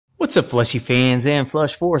What's up, Flushy fans and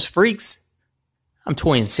Flush Force freaks? I'm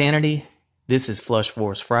Toy Insanity. This is Flush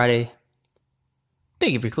Force Friday.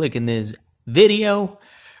 Thank you for clicking this video.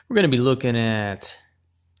 We're going to be looking at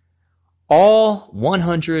all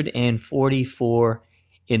 144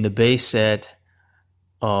 in the base set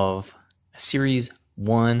of Series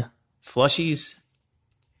 1 Flushies,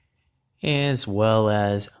 as well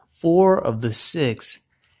as 4 of the 6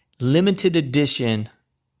 limited edition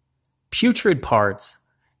putrid parts,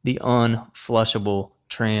 the unflushable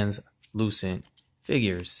translucent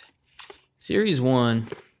figures. Series 1,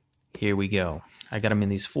 here we go. I got them in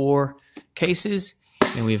these 4 cases,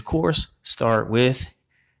 and we of course start with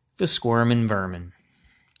the Squirmin' Vermin.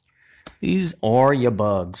 These are your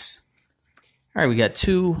bugs. Alright, we got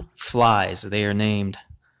 2 flies. They are named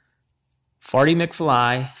Farty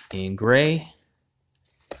McFly in gray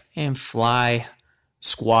and Fly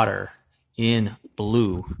Squatter in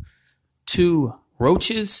blue. 2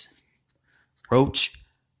 roaches, Roach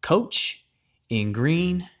Coach in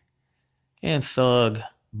green, and Thug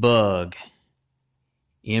Bug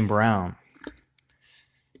in brown.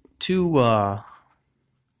 2, I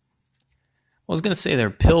was going to say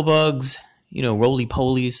they're pill bugs,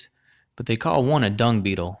 roly-polies, but they call one a dung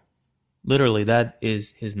beetle. Literally, that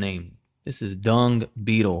is his name. This is Dung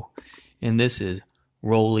Beetle, and this is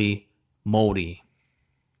Roly Moldy.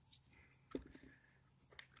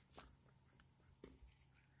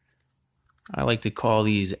 I like to call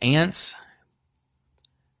these ants.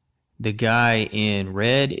 The guy in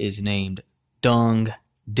red is named Dung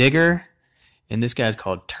Digger, and this guy's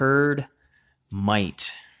called Turd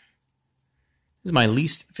Mite. This is my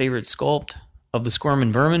least favorite sculpt of the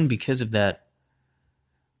Squirmin' Vermin because of that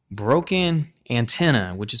broken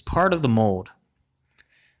antenna, which is part of the mold.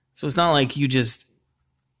 So it's not like you just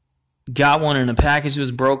got one in a package that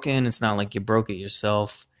was broken. It's not like you broke it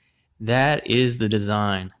yourself. That is the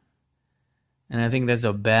design. And I think that's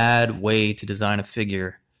a bad way to design a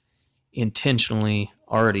figure intentionally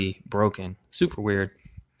already broken. Super weird.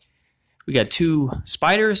 We got 2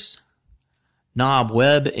 spiders, Knob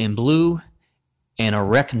Web in blue, and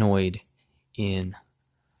Arachnoid in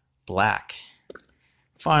black.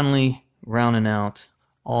 Finally, rounding out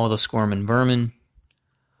all the Squirmin' Vermin,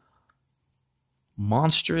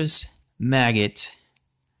 Monstrous Maggot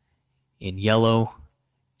in yellow,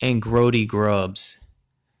 and Grody Grubs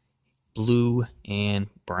blue and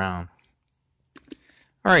brown.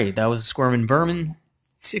 Alright, that was a Squirmin' Vermin.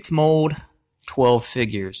 6 mold, 12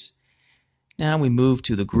 figures. Now we move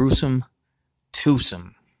to the Gruesome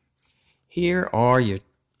Twosome. Here are your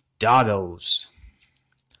doggos.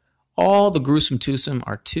 All the Gruesome Twosome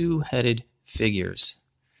are 2-headed figures.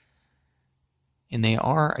 And they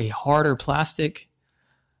are a harder plastic.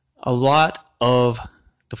 A lot of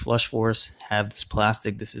the Flush Force have this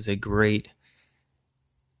plastic. This is a great...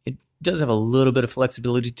 It does have a little bit of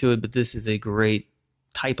flexibility to it, but this is a great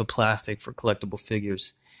type of plastic for collectible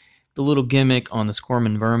figures. The little gimmick on the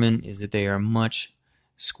Squirmin' Vermin is that they are much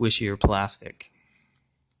squishier plastic.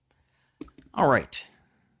 Alright,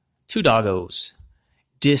 2 doggos.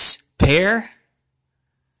 Despair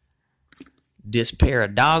of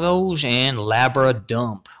Doggos, and Labra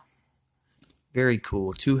Dump. Very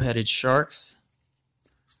cool. 2-headed sharks.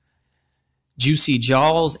 Juicy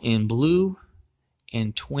Jaws in blue,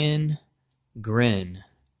 and Twin Grin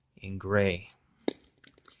in gray.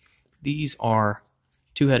 These are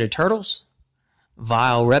 2-headed turtles.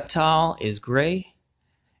 Vile Reptile is gray,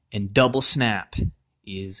 and Double Snap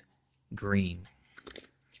is green.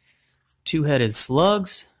 2-headed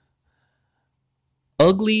slugs.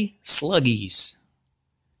 Ugly Sluggies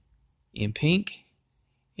in pink,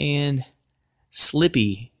 and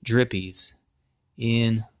Slippy Drippies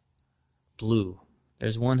in blue.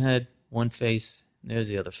 There's one head, one face. There's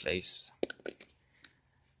the other face.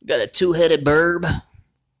 Got a 2-headed burb.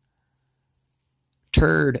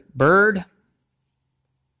 Turd Bird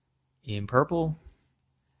in purple,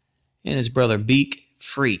 and his brother Beak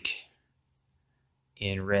Freak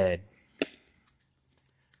in red.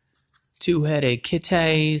 2-headed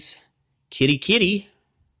kitties. Kitty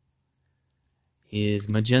is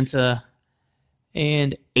magenta,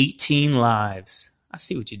 and 18 Lives. I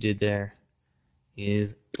see what you did there.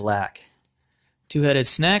 Is black. 2-headed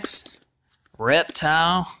snacks.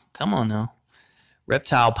 Reptile. Come on now.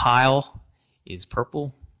 Reptile Pile is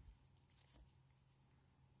purple.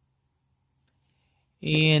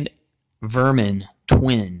 And Vermin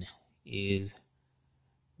Twin is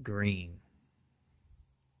green.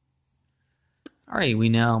 Alright, we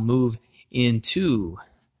now move into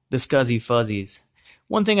the Scuzzy Fuzzies.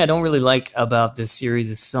 One thing I don't really like about this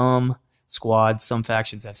series is some squads, some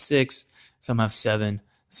factions have 6, some have 7,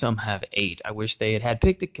 Some have 8. I wish they had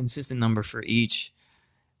picked a consistent number for each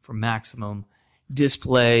for maximum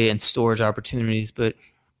display and storage opportunities. But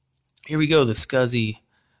here we go, the Scuzzy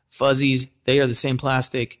Fuzzies. They are the same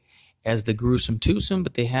plastic as the Gruesome Twosome,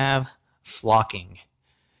 but they have flocking.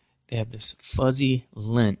 They have this fuzzy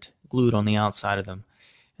lint glued on the outside of them.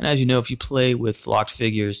 And as you know, if you play with flocked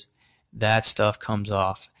figures, that stuff comes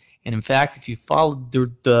off. And in fact, if you follow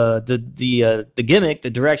the gimmick, the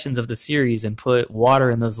directions of the series, and put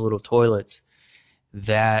water in those little toilets,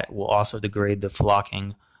 that will also degrade the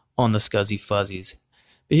flocking on the Scuzzy Fuzzies.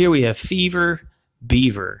 But here we have Fever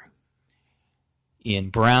Beaver in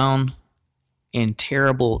brown and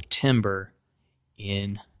Terrible Timber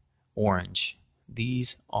in orange.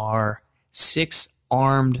 These are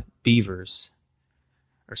 6-armed beavers,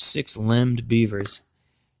 or 6-limbed beavers,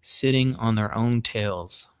 sitting on their own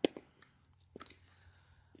tails.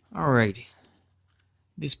 Alright,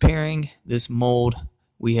 this pairing, this mold,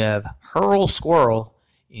 we have Hurl Squirrel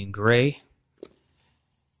in gray,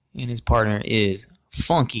 and his partner is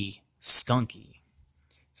Funky Skunky.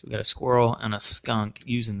 So we got a squirrel and a skunk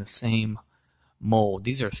using the same mold.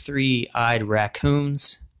 These are 3-eyed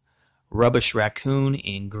raccoons, Rubbish Raccoon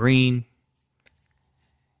in green,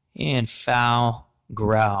 and Foul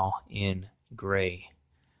Growl in gray.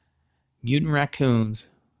 Mutant raccoons,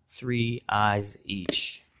 3 eyes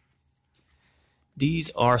each.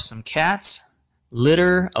 These are some cats.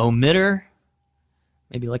 Litter Omitter,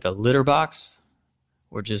 maybe like a litter box,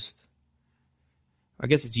 or just, I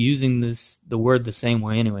guess it's using the word the same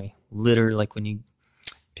way anyway. Litter, like when you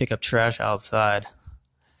pick up trash outside.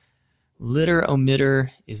 Litter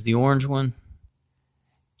Omitter is the orange one,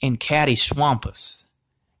 and Catty Swampus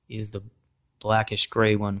is the blackish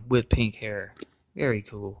gray one with pink hair. Very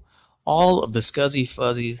cool. All of the Scuzzy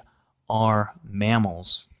Fuzzies are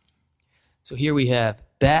mammals. So here we have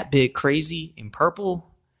Bat Bit Crazy in purple.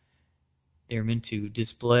 They're meant to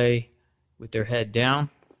display with their head down.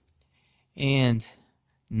 And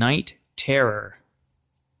Night Terror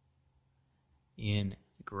in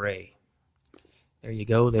gray. There you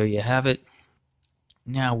go. There you have it.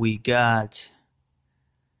 Now we got,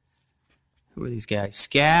 who are these guys?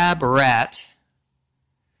 Scab Rat.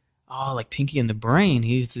 Oh, like Pinky and the Brain.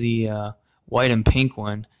 He's the white and pink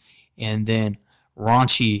one. And then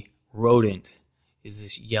Raunchy Rodent is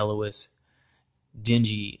this yellowish,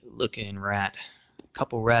 dingy-looking rat. A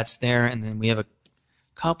couple rats there, and then we have a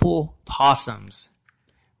couple possums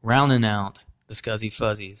rounding out the Scuzzy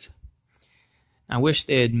Fuzzies. I wish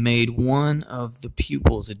they had made one of the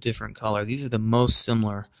pupils a different color. These are the most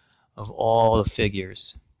similar of all the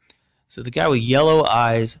figures. So the guy with yellow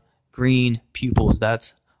eyes, green pupils,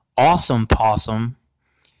 that's Awesome Possum.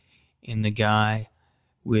 And the guy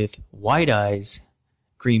with white eyes,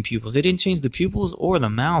 green pupils. They didn't change the pupils or the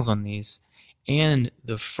mouths on these. And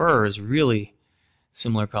the fur is really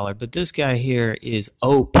similar color. But this guy here is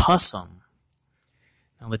Opossum.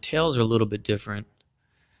 Now the tails are a little bit different.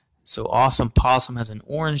 So Awesome Possum has an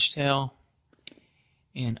orange tail,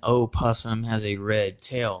 and Opossum has a red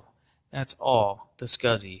tail. That's all the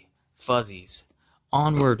Scuzzy Fuzzies.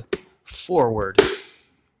 Onward, forward.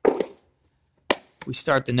 We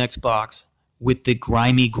start the next box with the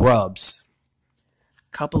Grimy Grubs.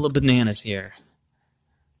 Couple of bananas here.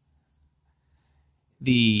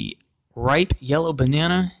 The ripe yellow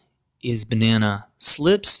banana is Banana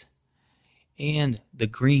Slips, and the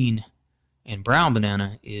green and brown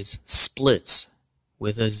banana is Splits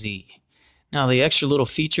with a Z. Now the extra little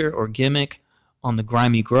feature or gimmick on the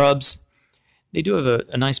Grimy Grubs, they do have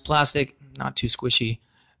a nice plastic, not too squishy,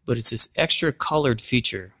 but it's this extra colored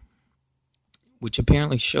feature which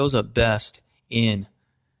apparently shows up best in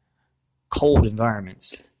cold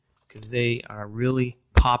environments because they are really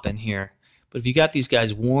popping here. But if you got these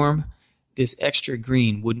guys warm, this extra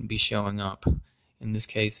green wouldn't be showing up. In this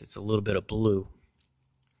case, it's a little bit of blue.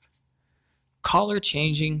 Color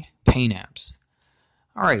changing paint apps.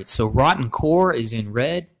 Alright, so Rotten Core is in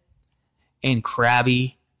red and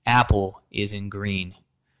Krabby Apple is in green.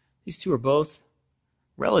 These two are both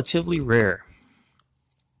relatively rare.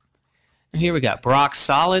 And here we got Brock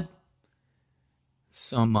Solid,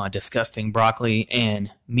 some disgusting broccoli, and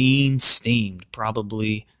Mean Steamed,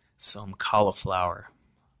 probably some cauliflower.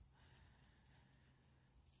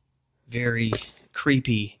 Very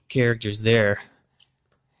creepy characters there.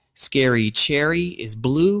 Scary Cherry is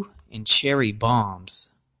blue, and Cherry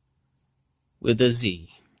Bombs with a Z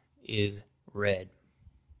is red.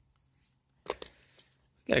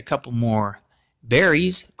 Got a couple more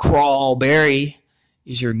berries. Crawlberry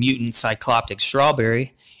is your mutant cycloptic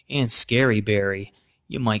strawberry, and Scary Berry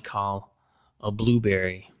you might call a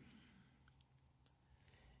blueberry.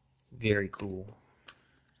 Very cool.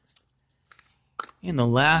 And the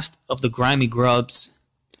last of the grimy grubs,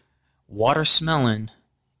 water smelling,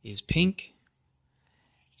 is pink,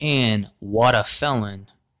 and water felon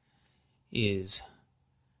is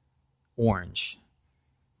orange.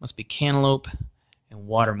 Must be cantaloupe and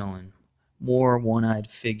watermelon. More one-eyed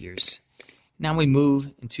figures. Now we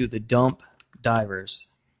move into the dump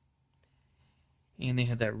divers. And they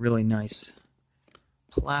have that really nice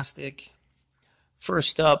plastic.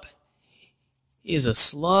 First up is a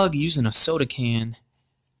slug using a soda can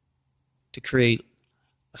to create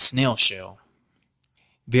a snail shell.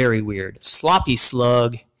 Very weird. Sloppy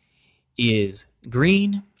slug is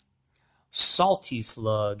green. Salty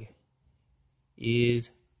slug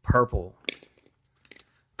is purple.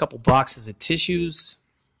 A couple boxes of tissues.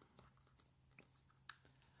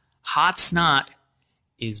 Hot snot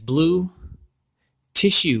is blue.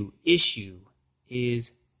 Tissue issue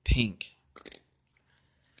is pink.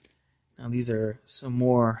 Now these are some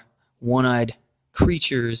more one-eyed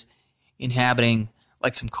creatures inhabiting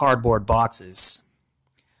like some cardboard boxes.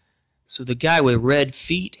 So the guy with red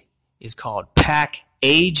feet is called pack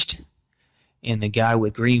aged, and the guy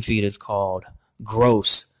with green feet is called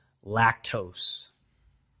gross lactose.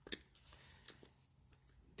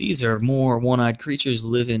 These are more one-eyed creatures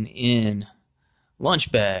living in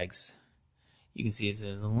lunch bags. You can see it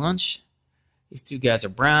says lunch. These two guys are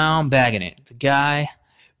brown bagging it. The guy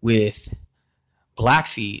with black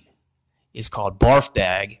feet is called barf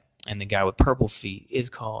bag, and the guy with purple feet is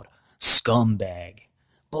called scumbag.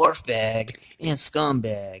 Barf bag and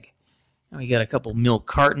scumbag. Now we got a couple milk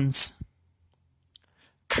cartons.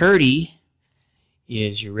 Curdy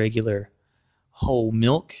is your regular whole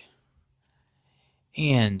milk.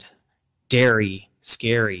 And Dairy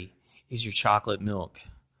Scary is your chocolate milk.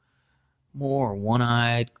 More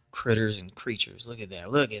one-eyed critters and creatures. Look at that.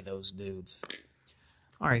 Look at those dudes.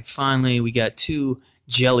 All right, finally, we got two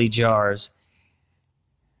jelly jars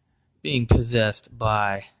being possessed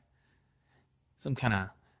by some kind of,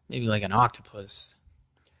 maybe like an octopus.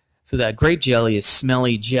 So that grape jelly is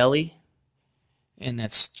smelly jelly, and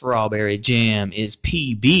that strawberry jam is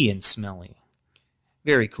PB and smelly.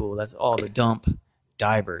 Very cool. That's all the dump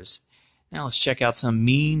divers. Now let's check out some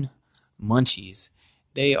mean munchies.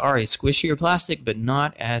 They are a squishier plastic, but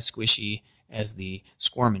not as squishy as the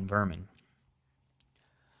squirming vermin.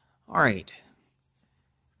 All right.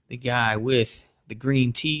 The guy with the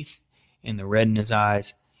green teeth and the red in his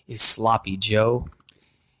eyes is Sloppy Joe.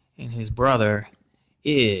 And his brother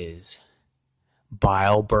is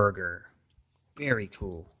Bile Burger. Very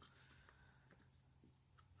cool.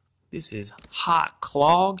 This is Hot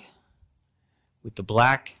Clog with the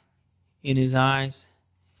black in his eyes.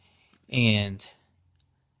 And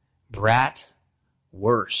Brat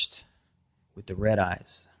Worst with the red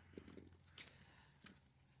eyes.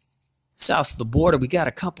 South of the border, we got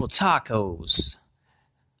a couple tacos.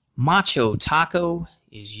 Macho Taco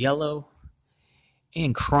is yellow,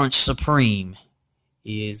 and Crunch Supreme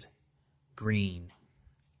is green.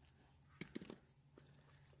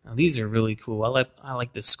 Now these are really cool. I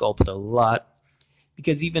like this sculpt a lot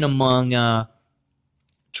because even among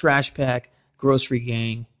Trash Pack, Grocery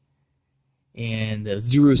Gang, and the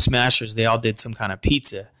Zuru Smashers, they all did some kind of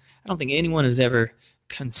pizza. I don't think anyone has ever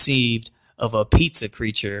conceived of a pizza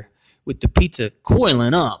creature with the pizza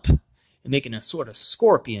coiling up and making a sort of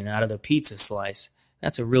scorpion out of the pizza slice.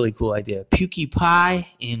 That's a really cool idea. Pukey Pie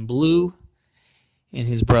in blue, and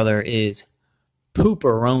his brother is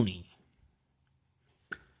Pooperoni.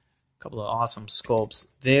 A couple of awesome sculpts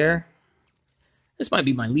there. This might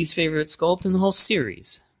be my least favorite sculpt in the whole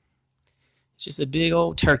series. It's just a big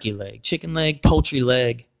old turkey leg, chicken leg, poultry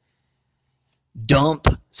leg. Dump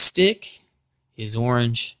Stick is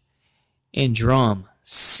orange, and Drum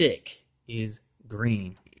Sick is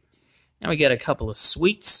green. Now we got a couple of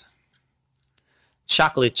sweets.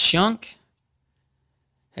 Chocolate Chunk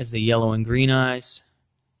has the yellow and green eyes.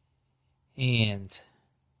 And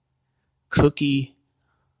Cookie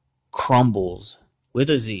Crumbles with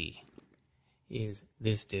a Z is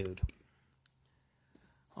this dude.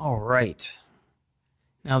 All right.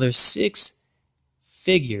 Now there's 6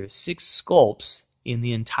 figures, 6 sculpts in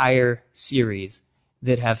the entire series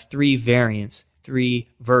that have 3 variants, 3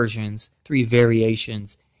 versions, 3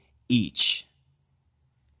 variations each.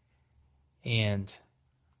 And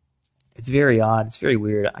it's very odd. It's very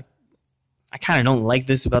weird. I kind of don't like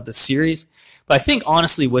this about the series. But I think,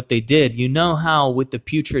 honestly, what they did, you know how with the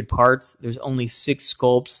putrid parts, there's only 6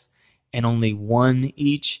 sculpts and only 1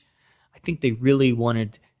 each? I think they really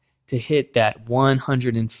wanted to hit that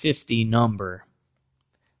 150 number.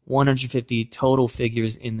 150 total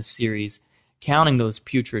figures in the series, counting those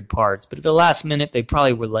putrid parts. But at the last minute, they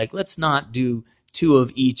probably were like, let's not do 2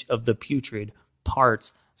 of each of the putrid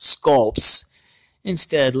parts sculpts.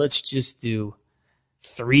 Instead, let's just do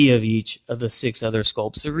 3 of each of the 6 other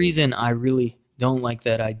sculpts. The reason I really don't like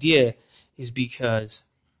that idea is because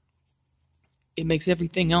it makes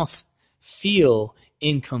everything else feel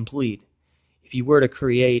incomplete. If you were to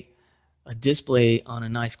create a display on a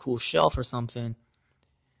nice cool shelf or something,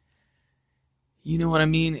 you know what I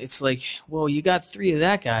mean? It's like, well, you got 3 of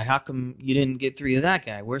that guy. How come you didn't get 3 of that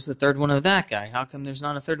guy? Where's the 3rd one of that guy? How come there's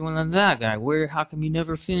not a 3rd one of that guy? How come you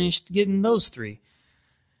never finished getting those 3?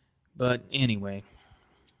 But anyway,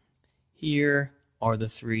 here are the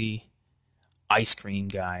 3 ice cream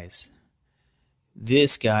guys.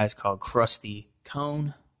 This guy's called Krusty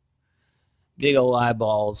Cone. Big old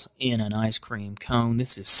eyeballs in an ice cream cone.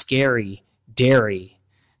 This is Scary Dairy.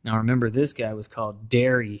 Now remember, this guy was called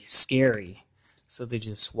Dairy Scary. So they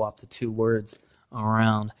just swapped the 2 words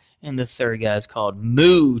around. And the 3rd guy is called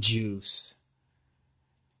Moo Juice.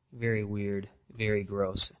 Very weird. Very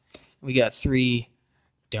gross. We got 3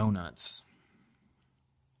 donuts.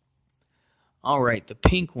 Alright, the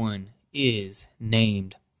pink one is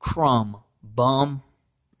named Crumb Bum.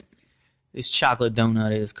 This chocolate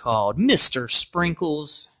donut is called Mr.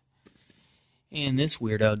 Sprinkles. And this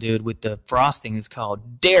weirdo dude with the frosting is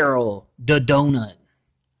called Daryl the Donut.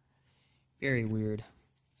 Very weird.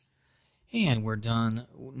 And we're done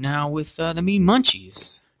now with the Mean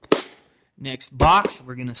Munchies. Next box,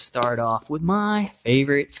 we're going to start off with my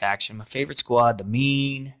favorite faction, my favorite squad, the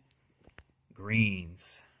Mean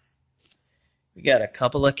Greens. We got a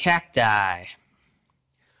couple of cacti.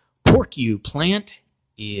 Porcuplant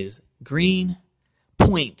is green.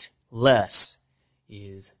 Pointless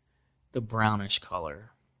is the brownish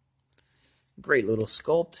color. Great little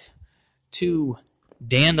sculpt. 2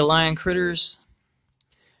 dandelion critters.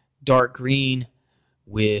 Dark green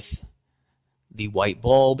with the white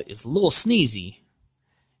bulb is a little sneezy.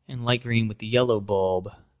 And light green with the yellow bulb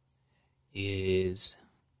is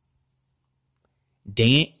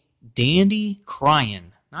Dandy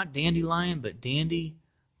Crying. Not dandelion, but Dandy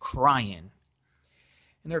Crying.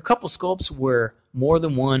 And there are a couple sculpts where more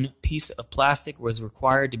than one piece of plastic was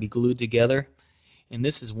required to be glued together. And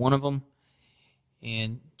this is one of them.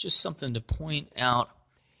 And just something to point out.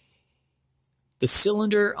 The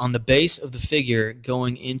cylinder on the base of the figure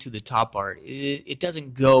going into the top part, it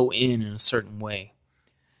doesn't go in a certain way.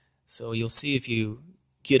 So you'll see if you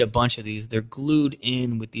get a bunch of these, they're glued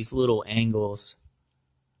in with these little angles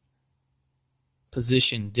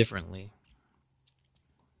positioned differently.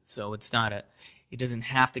 So it doesn't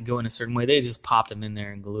have to go in a certain way. They just popped them in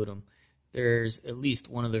there and glued them. There's at least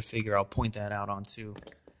one other figure I'll point that out on too.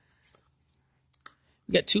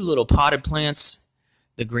 We got 2 little potted plants.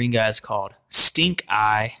 The green guy is called Stink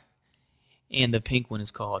Eye, and the pink one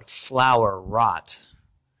is called Flower Rot.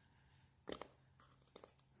 A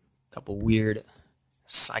couple weird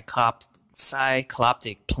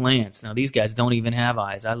cycloptic plants. Now these guys don't even have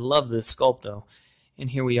eyes. I love this sculpt though. And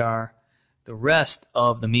here we are. The rest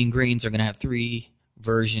of the Mean Greens are going to have 3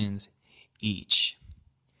 versions each.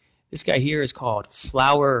 This guy here is called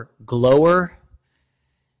Flower Glower.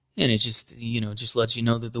 And it just lets you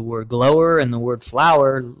know that the word glower and the word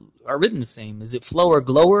flower are written the same. Is it flower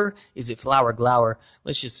glower? Is it flower glower?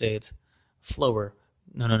 Let's just say it's flower.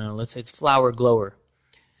 No. Let's say it's flower glower.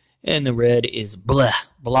 And the red is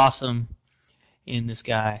blossom. And this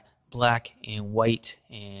guy, black and white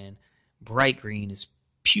and bright green, is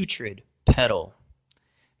putrid petal.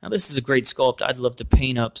 Now this is a great sculpt. I'd love to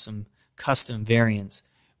paint up some custom variants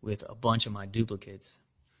with a bunch of my duplicates.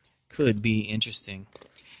 Could be interesting.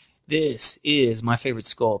 This is my favorite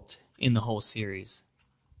sculpt in the whole series.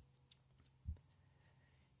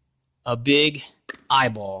 A big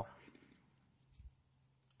eyeball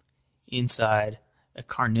inside a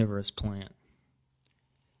carnivorous plant.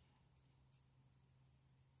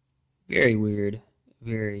 Very weird,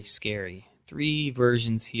 very scary. 3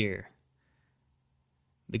 versions here.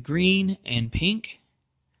 The green and pink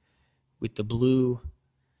with the blue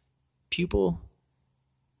pupil.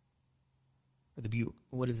 Or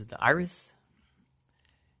what is it, the iris?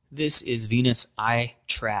 This is Venus Eye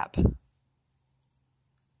Trap.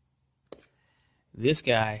 This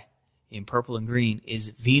guy in purple and green is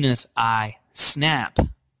Venus Eye Snap.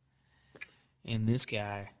 And this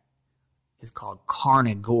guy is called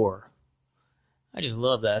Carnivore. I just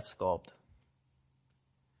love that sculpt.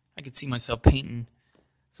 I could see myself painting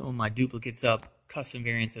some of my duplicates up, custom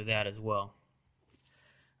variants of that as well.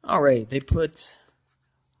 Alright, they put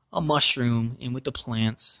a mushroom in with the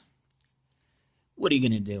plants. What are you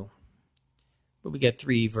going to do? But we got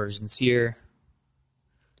 3 versions here.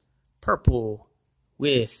 Purple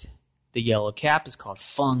with the yellow cap is called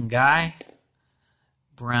Fungi.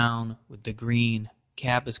 brown with the green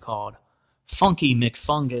cap is called Funky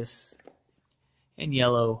McFungus. And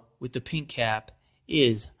yellow with the pink cap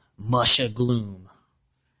is Musha Gloom.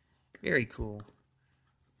 Very cool.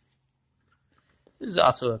 This is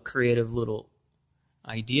also a creative little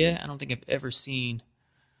idea. I don't think I've ever seen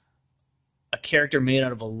a character made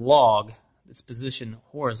out of a log that's positioned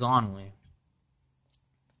horizontally.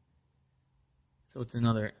 So it's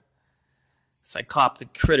another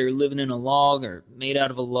cycloptic critter living in a log or made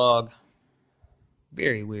out of a log.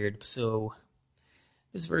 Very weird. So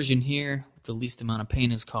this version here with the least amount of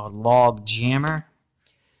paint is called Log Jammer.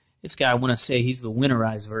 This guy, I want to say he's the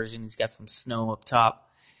winterized version. He's got some snow up top.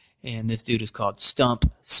 And this dude is called Stump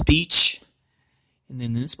Speech. And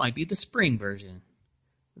then this might be the spring version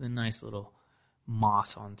with a nice little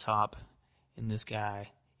moss on top. And this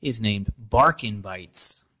guy is named Barkin'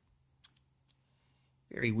 Bites.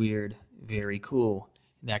 Very weird, very cool.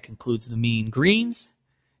 And that concludes the Mean Greens.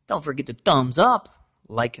 Don't forget to thumbs up,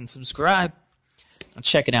 like, and subscribe. Now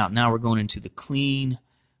check it out. Now we're going into the Clean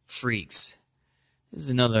Freaks. This is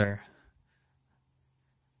another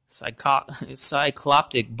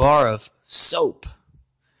cycloptic bar of soap.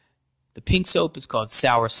 The pink soap is called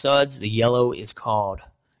Sour Suds. The yellow is called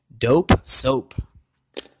Dope Soap.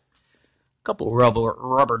 A couple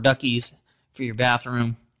rubber duckies for your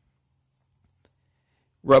bathroom.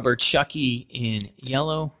 Rubber Chucky in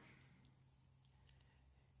yellow.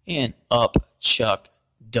 And Up Chuck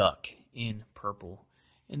Duck in purple.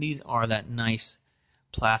 And these are that nice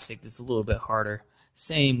plastic that's a little bit harder.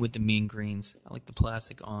 Same with the Mean Greens. I like the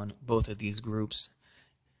plastic on both of these groups.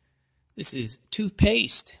 This is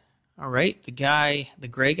toothpaste. Alright, the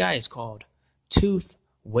gray guy is called Tooth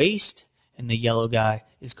Waste, and the yellow guy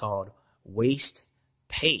is called Waste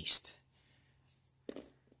Paste.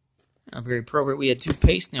 Very appropriate. We had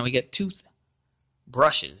toothpaste, now we got tooth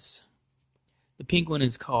brushes. The pink one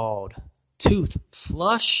is called Tooth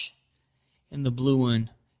Flush, and the blue one,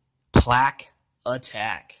 Plaque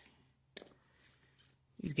Attack.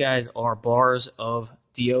 These guys are bars of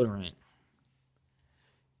deodorant.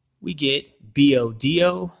 We get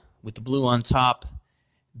B.O.D.O. with the blue on top,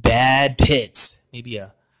 Bad Pits. Maybe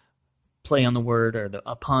a play on the word or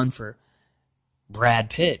a pun for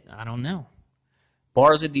Brad Pitt. I don't know.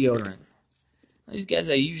 Bars of deodorant. These guys,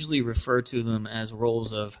 I usually refer to them as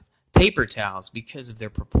rolls of paper towels because of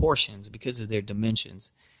their proportions, because of their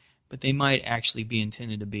dimensions. But they might actually be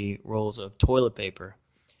intended to be rolls of toilet paper.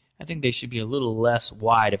 I think they should be a little less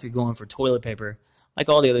wide if you're going for toilet paper, like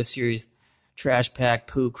all the other series, Trash Pack,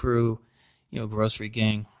 Poo Crew, Grocery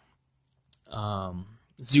Gang,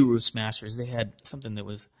 Zuru Smashers. They had something that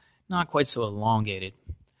was not quite so elongated.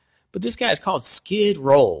 But this guy is called Skid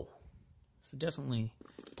Roll. So definitely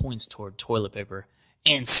points toward toilet paper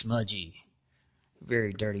and smudgy.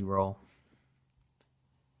 Very dirty roll.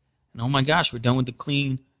 And oh my gosh, we're done with the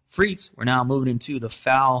Clean Freaks. We're now moving into the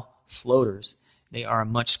Foul Floaters. They are a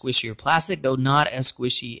much squishier plastic, though not as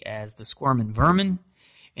squishy as the Squirmin' Vermin.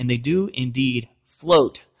 And they do indeed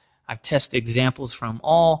float. I've tested examples from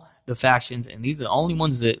all the factions, and these are the only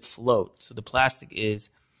ones that float. So the plastic is,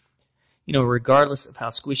 regardless of how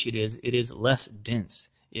squishy it is less dense.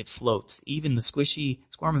 It floats. Even the squishy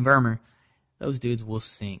Squirmin' Vermin, those dudes will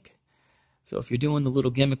sink. So if you're doing the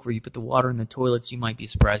little gimmick where you put the water in the toilets, you might be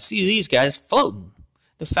surprised. See these guys floating.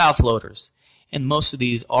 The Foul Floaters. And most of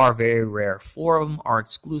these are very rare. 4 of them are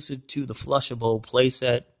exclusive to the Flushable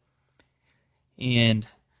playset. And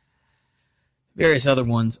various other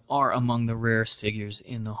ones are among the rarest figures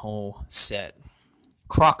in the whole set.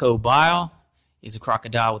 Crocobile is a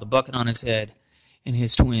crocodile with a bucket on his head. And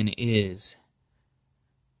his twin is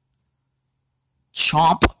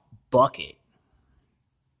Chomp Bucket.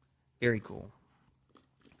 Very cool.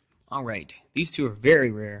 Alright, these two are very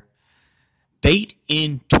rare. Bait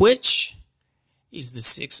in Twitch is the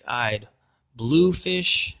 6-eyed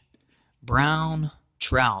bluefish. Brown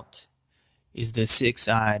Trout is the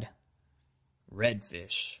 6-eyed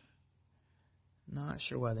redfish. Not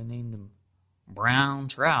sure why they named him Brown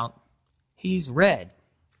Trout. He's red.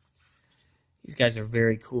 These guys are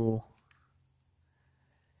very cool.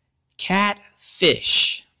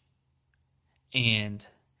 Catfish and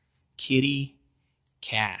Kitty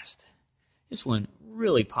Cast. This one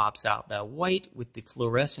really pops out, that white with the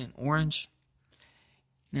fluorescent orange.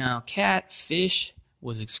 Now, Catfish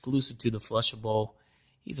was exclusive to the Flushable.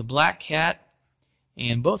 He's a black cat,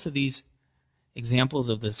 and both of these examples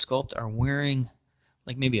of the sculpt are wearing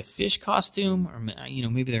like maybe a fish costume, or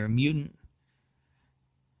maybe they're a mutant.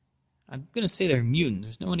 I'm going to say they're a mutant.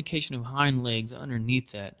 There's no indication of hind legs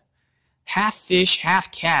underneath that. Half fish,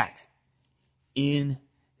 half cat.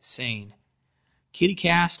 Insane. Kitty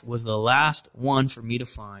Cast was the last one for me to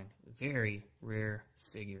find. Very rare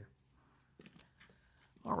figure.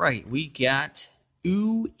 Alright, we got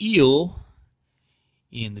Eel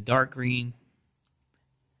in the dark green.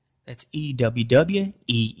 That's EWWEEL.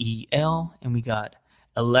 And we got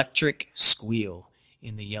Electric Squeal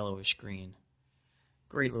in the yellowish green.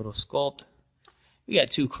 Great little sculpt. We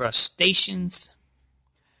got two crustaceans.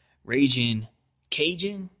 Raging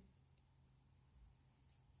Cajun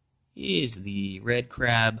is the red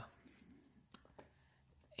crab.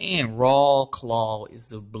 And Raw Claw is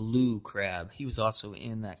the blue crab. He was also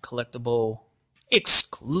in that collectible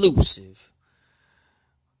exclusive.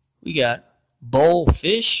 We got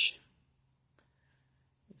Bullfish.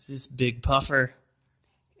 It's this big puffer.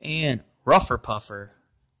 And Rougher Puffer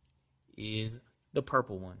is the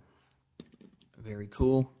purple one. Very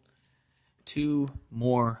cool. Two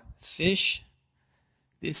more fish.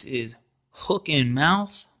 This is Hook in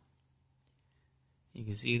Mouth. You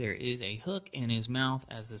can see there is a hook in his mouth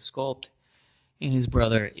as the sculpt. And his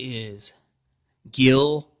brother is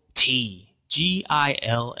Gill T. Gill-T.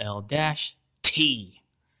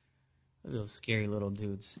 Look at those scary little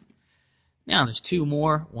dudes. Now there's two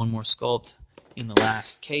more. One more sculpt in the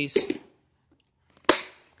last case.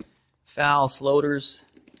 Foul Floaters.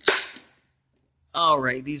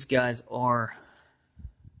 Alright, these guys are,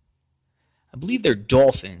 I believe they're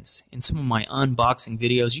dolphins. In some of my unboxing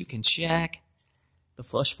videos, you can check the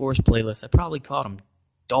Flush Force playlist. I probably called them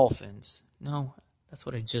dolphins. No, that's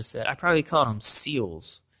what I just said. I probably called them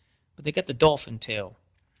seals. But they got the dolphin tail.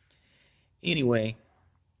 Anyway,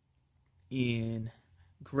 in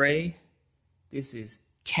gray, this is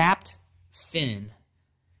Capt Fin.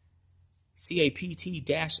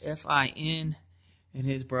 CAPT-FIN. And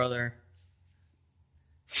his brother,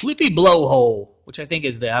 Flippy Blowhole, which I think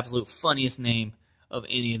is the absolute funniest name of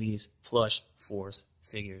any of these Flush Force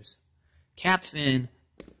figures. Cap Fin,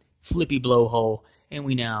 Flippy Blowhole, and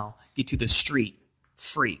we now get to the Street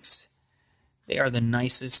Freaks. They are the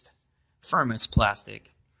nicest, firmest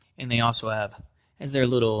plastic, and they also have, as their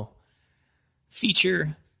little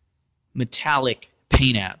feature, metallic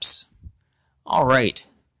paint apps. Alright,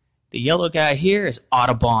 the yellow guy here is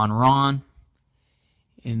Audubon Ron,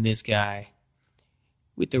 and this guy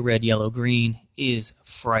with the red, yellow, green is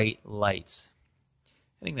Fright Lights.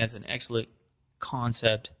 I think that's an excellent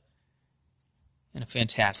concept and a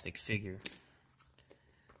fantastic figure.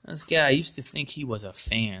 This guy, I used to think he was a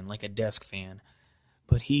fan, like a desk fan,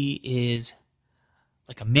 but he is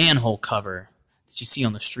like a manhole cover that you see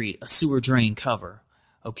on the street, a sewer drain cover,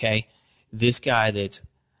 okay? This guy that's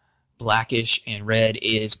blackish and red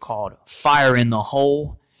is called Fire in the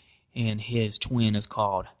Hole, and his twin is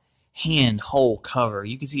called Hand Hole Cover.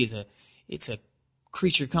 You can see it's a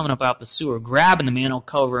creature coming up out the sewer, grabbing the manhole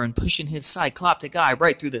cover and pushing his cycloptic eye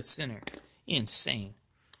right through the center. Insane.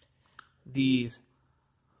 These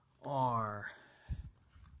are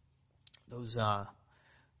those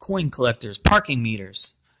coin collectors, parking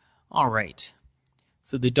meters. Alright.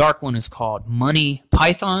 So the dark one is called Money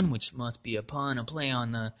Python, which must be a pun, a play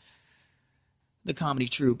on the comedy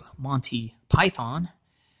troupe Monty Python.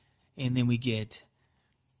 And then we get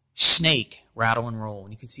Snake, Rattle and Roll.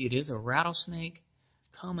 And you can see it is a rattlesnake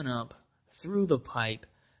coming up through the pipe,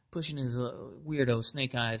 pushing his weirdo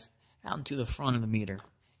snake eyes out into the front of the meter.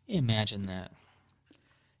 Imagine that.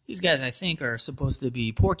 These guys, I think, are supposed to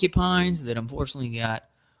be porcupines that unfortunately got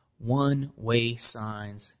one-way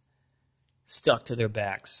signs stuck to their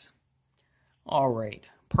backs. Alright,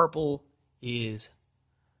 purple is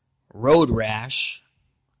Road Rash,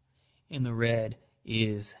 and the red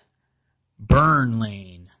is Burn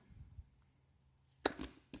Lane.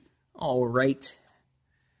 Alright,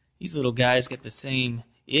 these little guys get the same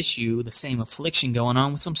issue, the same affliction going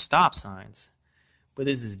on with some stop signs. But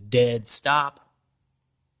this is Dead Stop.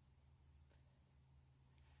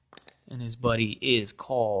 And his buddy is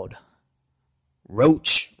called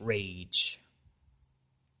Roach Rage.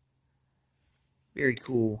 Very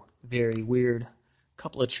cool, very weird.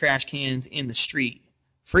 Couple of trash cans in the Street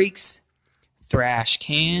Freaks. Thrash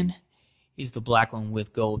Can is the black one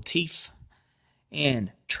with gold teeth.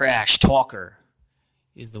 And Trash Talker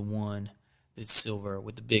is the one that's silver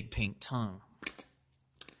with the big pink tongue.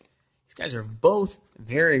 These guys are both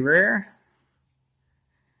very rare.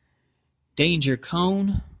 Danger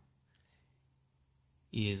Cone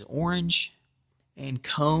is orange, and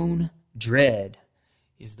Cone Dread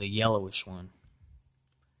is the yellowish one.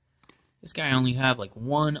 This guy I only have like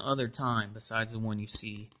one other time besides the one you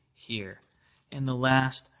see here. And the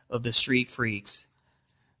last of the Street Freaks,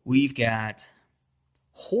 we've got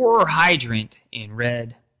Horror Hydrant in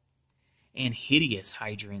red and Hideous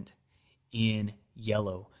Hydrant in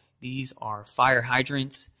yellow. These are fire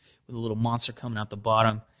hydrants with a little monster coming out the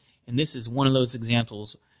bottom. And this is one of those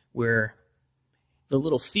examples where the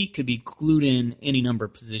little feet could be glued in any number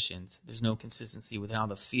of positions. There's no consistency with how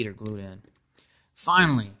the feet are glued in.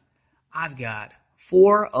 Finally, I've got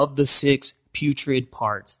 4 of the 6 putrid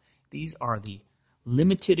parts. These are the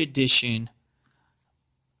limited edition,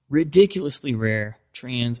 ridiculously rare,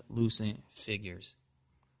 translucent figures.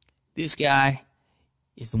 This guy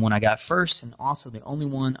is the one I got first, and also the only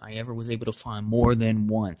one I ever was able to find more than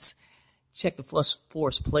once. Check the Flush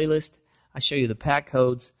Force playlist. I show you the pack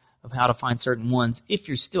codes of how to find certain ones if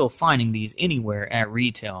you're still finding these anywhere at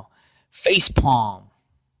retail. Facepalm.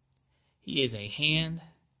 He is a hand.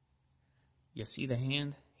 You see the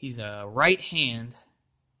hand? He's a right hand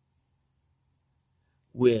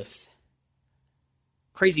with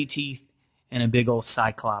crazy teeth and a big old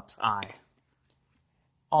cyclops eye.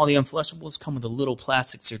 All the Unflushables come with a little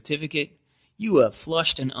plastic certificate. You have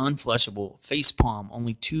flushed an unflushable Facepalm,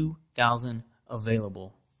 only 2,000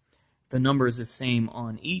 available. The number is the same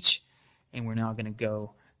on each, and we're now going to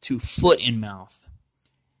go to foot and mouth.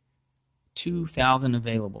 2,000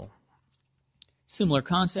 available. Similar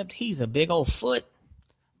concept. He's a big old foot,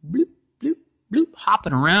 bloop, bloop, bloop,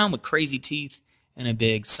 hopping around with crazy teeth and a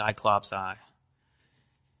big cyclops eye.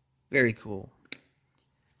 Very cool.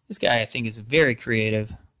 This guy, I think, is very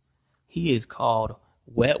creative. He is called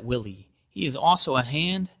Wet Willie. He is also a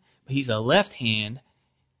hand, but he's a left hand.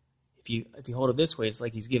 If you hold it this way, it's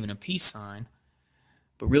like he's giving a peace sign.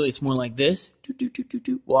 But really, it's more like this. Doot, doot, doot, doot,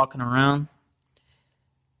 doot, walking around.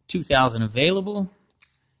 2,000 available.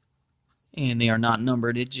 And they are not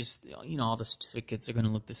numbered. It just, all the certificates are going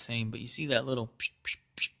to look the same. But you see that little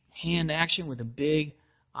hand action with a big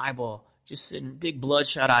eyeball. Just sitting, big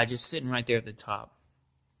bloodshot eye just sitting right there at the top.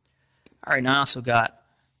 All right, now I also got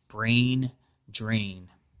Brain Drain.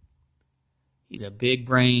 He's a big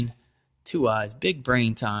brain, 2 eyes, big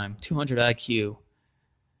brain time, 200 IQ,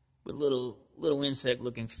 with little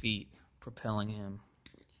insect-looking feet propelling him.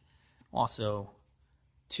 Also,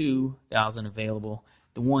 2,000 available.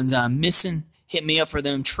 The ones I'm missing, hit me up for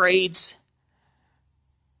them trades.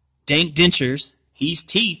 Dank Dentures, he's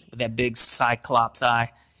teeth with that big cyclops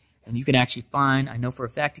eye. And you can actually find, I know for a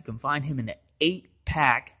fact, you can find him in the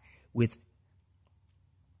 8-pack with,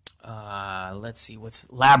 let's see, what's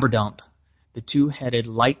Labradump, the 2-headed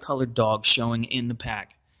light-colored dog showing in the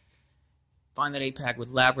pack. Find that 8-pack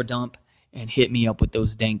with Labradump and hit me up with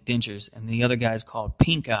those Dank Dentures. And the other guy is called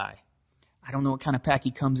Pink Eye. I don't know what kind of pack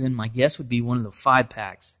he comes in. My guess would be one of the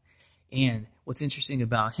 5-packs. And what's interesting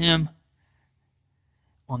about him,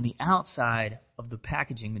 on the outside of the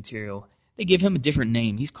packaging material, they give him a different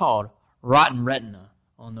name. He's called Rotten Retina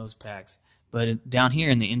on those packs. But down here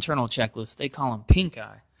in the internal checklist, they call him Pink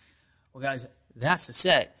Eye. Well, guys, that's the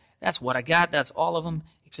set. That's what I got. That's all of them,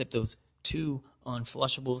 except those 2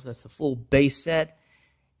 Unflushables. That's the full base set.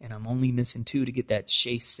 And I'm only missing 2 to get that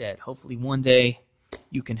chase set. Hopefully one day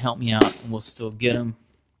you can help me out and we'll still get them.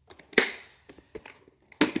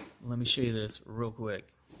 Let me show you this real quick.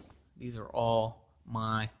 These are all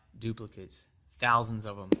my duplicates. Thousands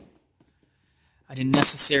of them. I didn't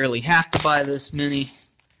necessarily have to buy this many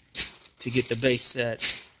to get the base set.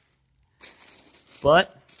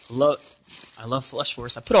 But I love Flush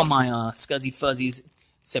Force. I put all my Scuzzy Fuzzies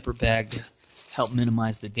separate bag to help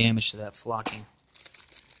minimize the damage to that flocking.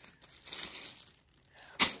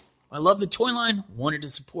 I love the toy line. Wanted to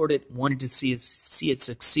support it. Wanted to see it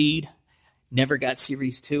succeed. Never got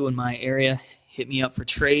Series 2 in my area. Hit me up for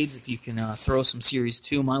trades if you can throw some Series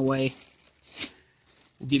 2 my way.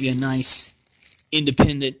 We'll give you a nice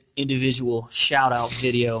independent, individual shout-out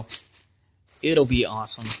video. It'll be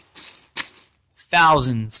awesome.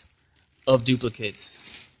 Thousands of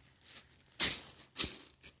duplicates.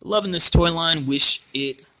 Loving this toy line. Wish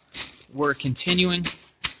it were continuing.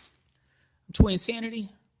 Toy Insanity.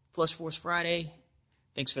 Flush Force Friday.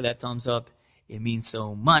 Thanks for that thumbs up. It means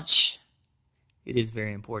so much. It is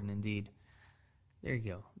very important indeed. There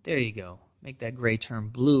you go. There you go. Make that gray turn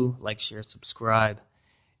blue. Like, share, subscribe.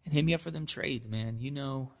 And hit me up for them trades, man. You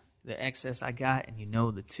know the excess I got, and you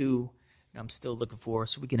know the 2 that I'm still looking for,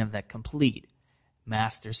 so we can have that complete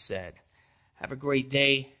master set. Have a great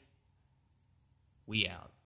day. We out.